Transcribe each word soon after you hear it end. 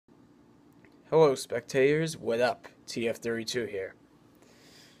Hello spectators, what up? TF32 here.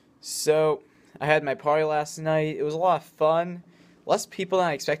 So, I had my party last night. It was a lot of fun. Less people than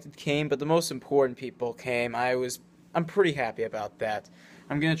I expected came, but the most important people came. I'm pretty happy about that.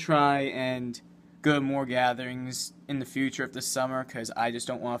 I'm gonna try and go to more gatherings in the future of this summer because I just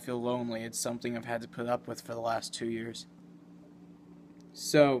don't want to feel lonely. It's something I've had to put up with for the last 2 years.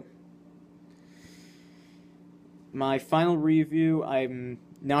 So, my final review, I'm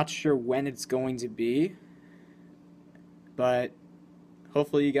not sure when it's going to be, but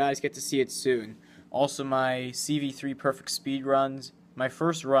hopefully you guys get to see it soon. Also, my CV3 perfect speed runs. My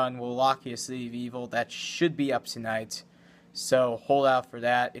first run will lock you a City of Evil. That should be up tonight, so hold out for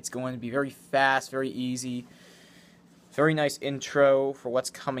that. It's going to be very fast, very easy. Very nice intro for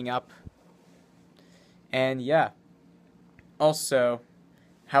what's coming up. And yeah. Also,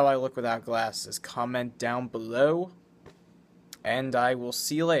 how I look without glasses. Comment down below. And I will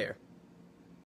see you later.